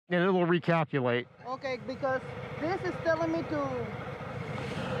and it'll recalculate. Okay, because this is telling me to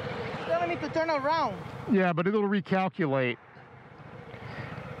turn around. Yeah, but it'll recalculate.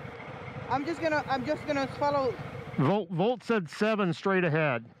 I'm just gonna follow. Volt said 7 straight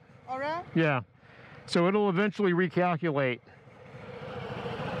ahead. All right. Yeah, so it'll eventually recalculate.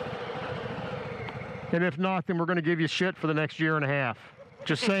 And if not, then we're going to give you shit for the next year and a half.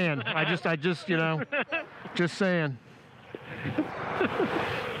 Just saying. I just, you know, just saying.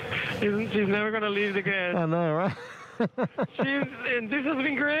 She's never going to leave again. I know, right? And this has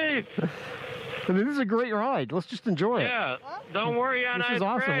been great. I mean, this is a great ride. Let's just enjoy it. Yeah, don't worry, Anna. This is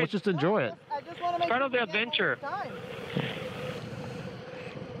awesome. Great. Let's just enjoy it. I just want to make part of the adventure.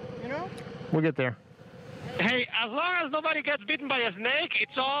 You know? We'll get there. Hey, as long as nobody gets bitten by a snake,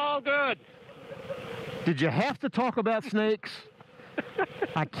 it's all good. Did you have to talk about snakes?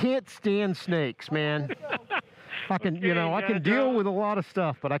 I can't stand snakes, man. I can, you know, I can deal with a lot of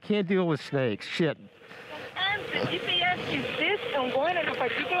stuff, but I can't deal with snakes. Shit. Sometimes the GPS insists on going in a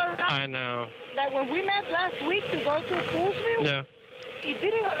particular route. I know. Like when we met last week to go to Poolsville, Yeah. it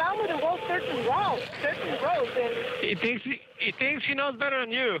didn't allow me to go certain roads, and He thinks he knows better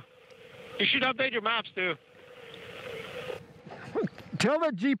than you. You should update your maps too. Tell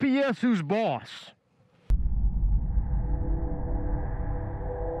that GPS who's boss.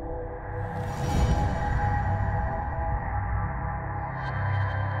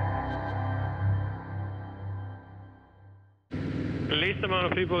 The least amount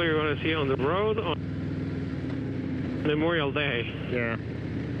of people you're going to see on the road on Memorial Day. Yeah.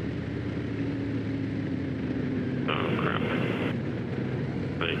 Oh, crap.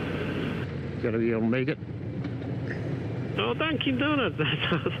 Thanks. Gotta be able to make it. Oh, Dunkin' Donuts.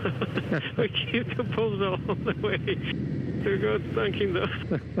 We keep the Poolsville all the way to go to Dunkin'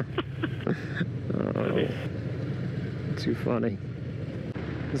 Donuts. Oh, too funny.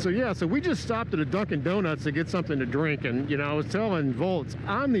 So yeah, so we just stopped at a Dunkin' Donuts to get something to drink, and you know, I was telling Volts,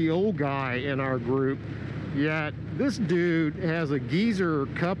 I'm the old guy in our group, yet this dude has a geezer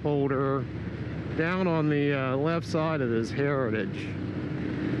cup holder down on the left side of his Heritage.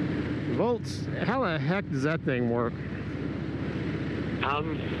 Volts, how the heck does that thing work?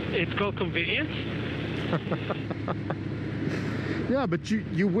 It's called convenience. Yeah, but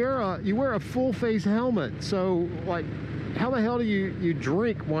you wear a full face helmet, so like, how the hell do you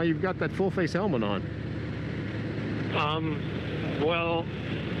drink while you've got that full face helmet on? Well,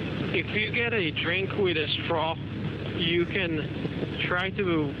 if you get a drink with a straw, you can try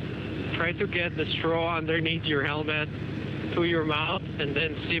to get the straw underneath your helmet to your mouth and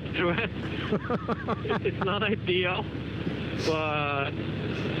then sip through it. It's not ideal, but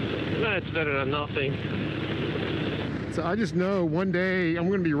it's better than nothing. So I just know one day I'm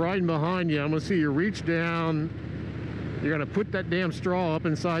going to be riding behind you. I'm going to see you reach down. You're going to put that damn straw up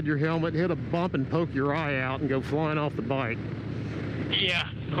inside your helmet, hit a bump and poke your eye out and go flying off the bike. Yeah,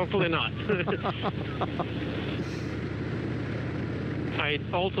 hopefully not. I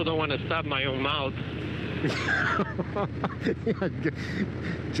also don't want to stab my own mouth. Yeah,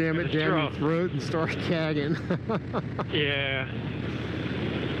 jam it down your throat and start gagging. Yeah.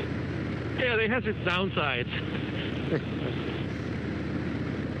 Yeah, they have its downsides.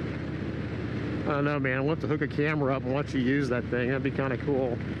 I don't know, man. I'll have to hook a camera up and watch you use that thing. That'd be kind of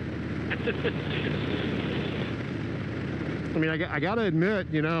cool. I mean, I got to admit,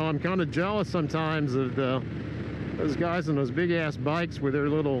 you know, I'm kind of jealous sometimes of those guys on those big-ass bikes with their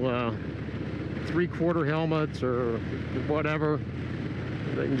little 3/4 helmets or whatever.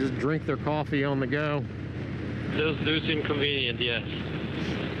 They can just drink their coffee on the go. Those do seem convenient, yes.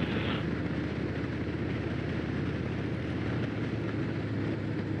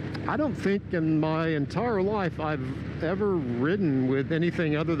 I don't think in my entire life I've ever ridden with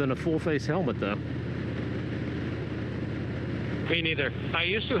anything other than a full-face helmet, though. Me neither. I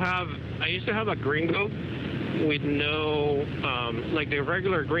used to have a Gringo with no, like the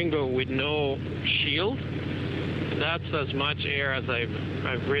regular Gringo with no shield. That's as much air as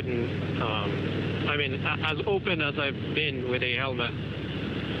I've ridden. I mean, as open as I've been with a helmet.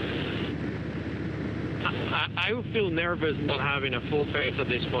 I would feel nervous not having a full face at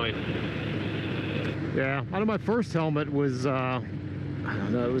this point. Yeah, I know my first helmet was, I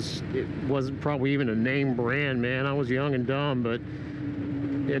don't know, it wasn't probably even a name brand, man. I was young and dumb, but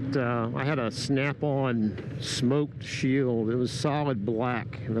I had a snap-on smoked shield. It was solid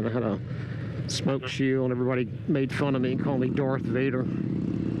black, and then I had a smoked shield, and everybody made fun of me and called me Darth Vader.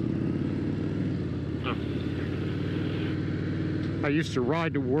 I used to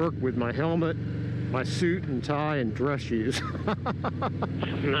ride to work with my helmet, my suit and tie, and dress shoes.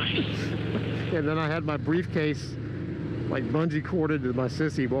 Nice. And then I had my briefcase like bungee corded to my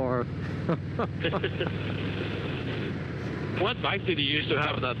sissy bar. What bike did you used to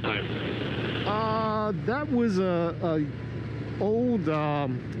have at that time? That was a old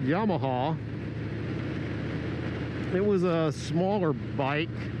Yamaha. It was a smaller bike.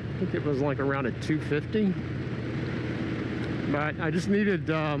 I think it was like around a 250. But I just needed,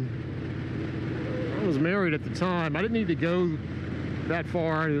 I was married at the time. I didn't need to go that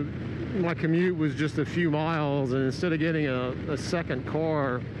far. My commute was just a few miles, and instead of getting a second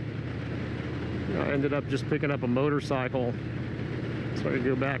car, I ended up just picking up a motorcycle so I could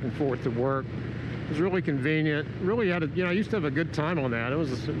go back and forth to work. It was really convenient. Really had I used to have a good time on that. It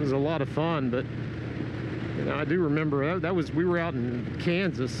was a lot of fun, but I do remember that was, we were out in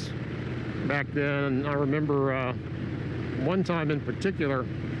Kansas back then, and I remember one time in particular,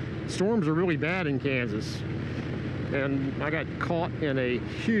 storms are really bad in Kansas, and I got caught in a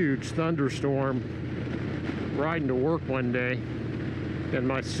huge thunderstorm riding to work one day in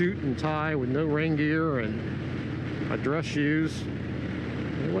my suit and tie with no rain gear and my dress shoes.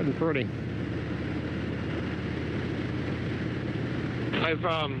 It wasn't pretty.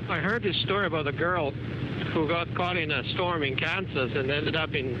 I heard this story about a girl who got caught in a storm in Kansas and ended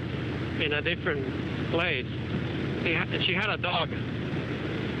up in a different place. She had a dog.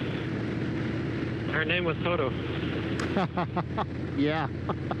 Her name was Toto. Yeah.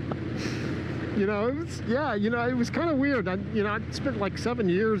 It was kind of weird. I spent like 7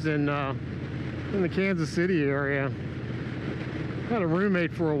 years in the Kansas City area. Had a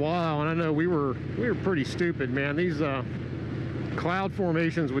roommate for a while, and I know we were pretty stupid, man. These cloud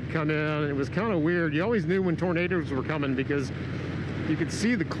formations would come in, and it was kind of weird. You always knew when tornadoes were coming because you could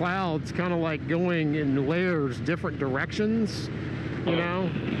see the clouds kind of like going in layers, different directions,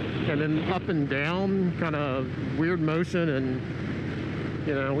 and then up and down, kind of weird motion. And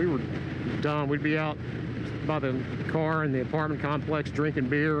we were dumb. We'd be out by the car in the apartment complex drinking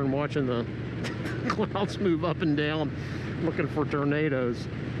beer and watching the clouds move up and down, looking for tornadoes.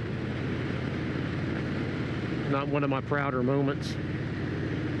 Not one of my prouder moments.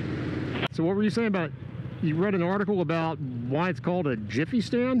 So what were you saying about, you read an article about why it's called a Givi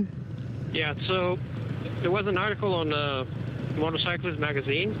stand? Yeah, so there was an article on Motorcyclist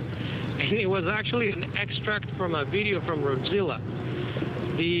magazine, and it was actually an extract from a video from Rodzilla.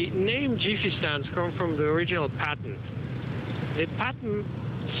 The name Givi stands come from the original patent. The patent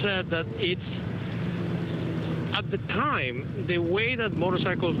said that it's, at the time, the way that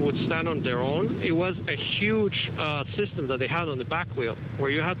motorcycles would stand on their own, it was a huge system that they had on the back wheel, where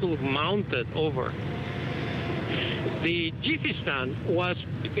you had to mount it over. The Givi stand was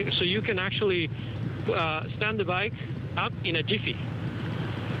so you can actually stand the bike up in a jiffy.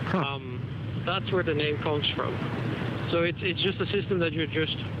 Huh. That's where the name comes from. So it's just a system that you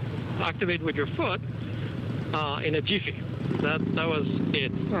just activate with your foot in a jiffy. That was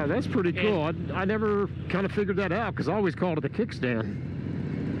it. Oh, that's pretty cool. I never kind of figured that out because I always called it a kickstand.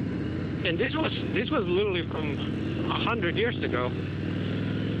 And this was literally from 100 years ago.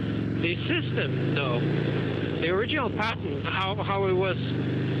 The system, though, the original patent, how it was,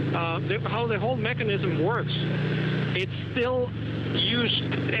 how the whole mechanism works, it's still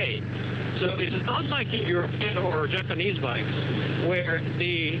used today. So it's not like European or Japanese bikes where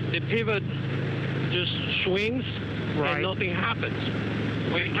the pivot just swings. Right. And nothing happens.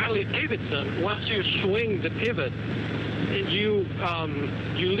 With Harley-Davidson, once you swing the pivot, you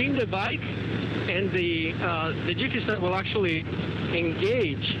lean the bike, and the Givi stand will actually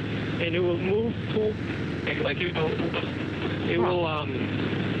engage, and it will move to, like it will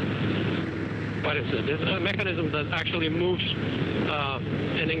what is it? There's a mechanism that actually moves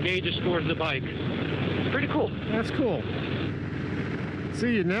and engages towards the bike. Pretty cool. That's cool.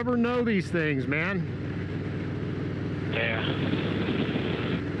 See, you never know these things, man. Yeah.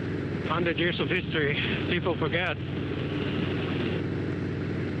 100 years of history, people forget.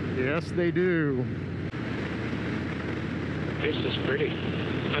 Yes, they do. This is pretty.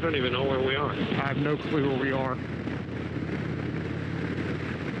 I don't even know where we are. I have no clue where we are.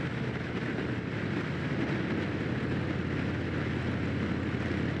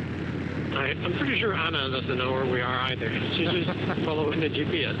 I'm pretty sure Anna doesn't know where we are either. She's just following the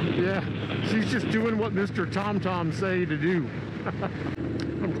GPS. Yeah, she's just doing what Mr. TomTom say to do.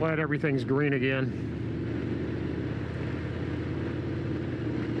 I'm glad everything's green again.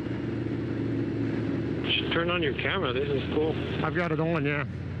 You should turn on your camera. This is cool. I've got it on, yeah.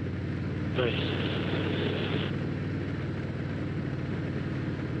 Nice.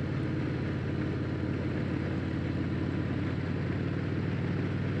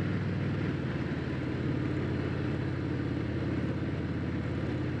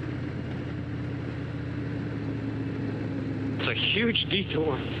 huge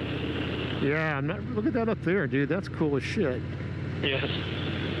detour. Yeah, look at that up there, dude. That's cool as shit. Yes.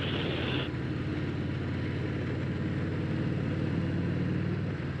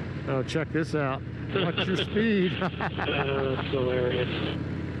 Oh, check this out. Watch your speed. That's hilarious.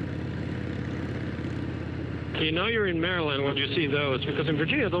 You know you're in Maryland when you see those, because in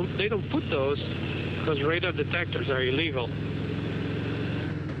Virginia they don't put those because radar detectors are illegal.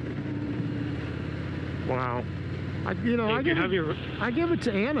 Wow. I give it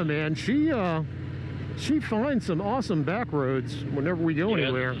to Anna, man. She finds some awesome back roads whenever we go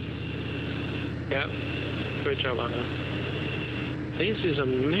anywhere. Yeah. Great job, Anna. This is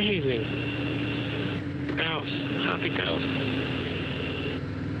amazing. Cows. Happy cows.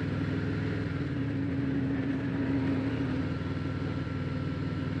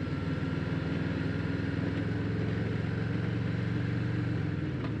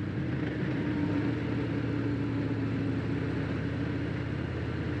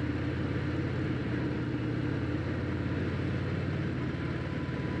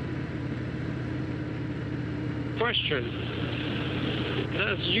 Question.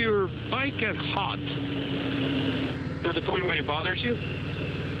 Does your bike get hot to the point where it bothers you?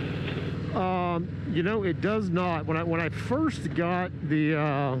 You know, it does not. When I first got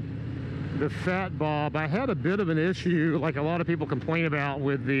the Fat Bob, I had a bit of an issue, like a lot of people complain about,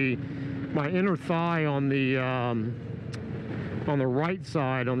 with my inner thigh on the right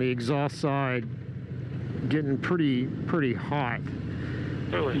side, on the exhaust side, getting pretty hot.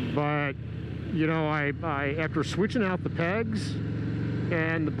 Really? But you know, I after switching out the pegs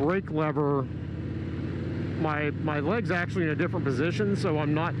and the brake lever, my leg's actually in a different position, so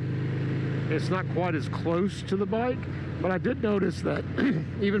it's not quite as close to the bike. But I did notice that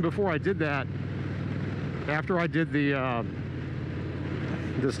even before I did that, after I did the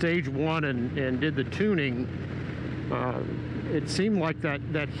stage 1 and did the tuning, it seemed like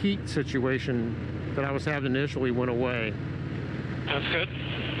that heat situation that I was having initially went away. That's good.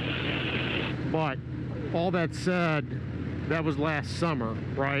 But all that said, that was last summer,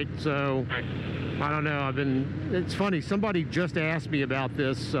 right? So I don't know. It's funny. Somebody just asked me about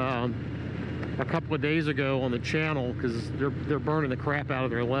this a couple of days ago on the channel, because they're burning the crap out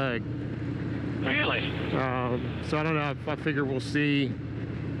of their leg. Really? So I don't know. I figure we'll see.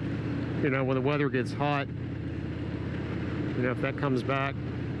 You know, when the weather gets hot, you know, if that comes back.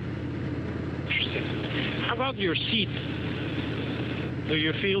 Interesting. How about your seat? Do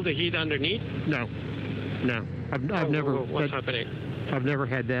you feel the heat underneath? No. I've never. What's happening? I've never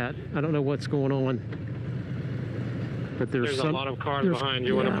had that. I don't know what's going on. But there's a lot of cars behind.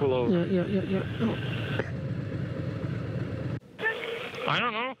 You want to pull over? Yeah. Oh. I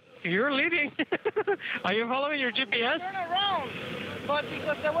don't know. You're leading. Are you following your GPS? Turn around. But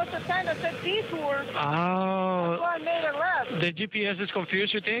because there was a sign that said detour, Oh. that's why I made a left. The GPS is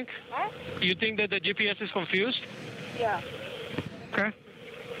confused, you think? Huh? You think that the GPS is confused? Yeah. Okay.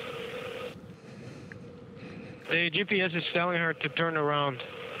 The GPS is telling her to turn around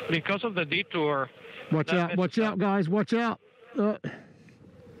because of the detour. Watch out, guys. Watch out. And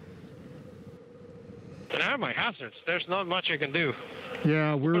I have my hazards. There's not much I can do.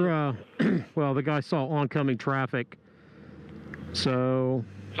 Yeah, we're, well, the guy saw oncoming traffic. So.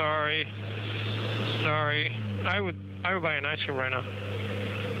 Sorry. I would buy an ice cream right now.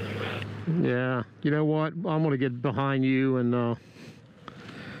 Yeah. You know what? I'm going to get behind you and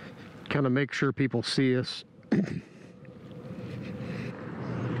kind of make sure people see us. Thank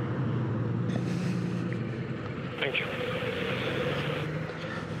you.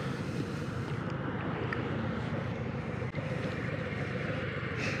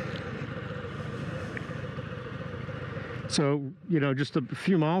 So, you know, just a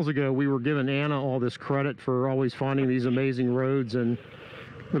few miles ago, we were giving Anna all this credit for always finding these amazing roads, and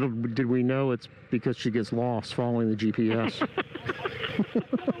little did we know it's because she gets lost following the GPS.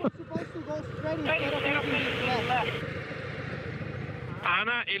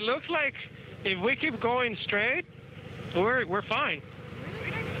 Anna, it looks like if we keep going straight, we're fine.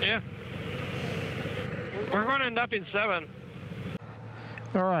 Yeah. We're going to end up in 7.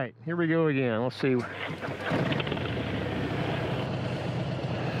 All right, here we go again. Let's see.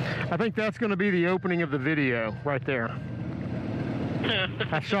 I think that's going to be the opening of the video right there.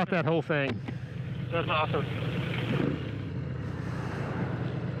 I shot that whole thing. That's awesome.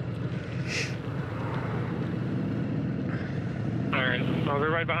 All right, I'll be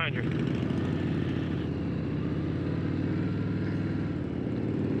right behind you.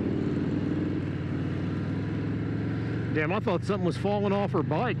 Damn, I thought something was falling off her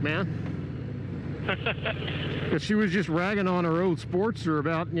bike, man. Because she was just ragging on her old Sportster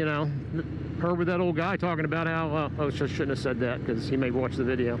about, you know, Heard with that old guy talking about how, oh, I shouldn't have said that because he may watch the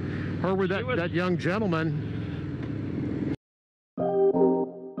video. Heard with that young gentleman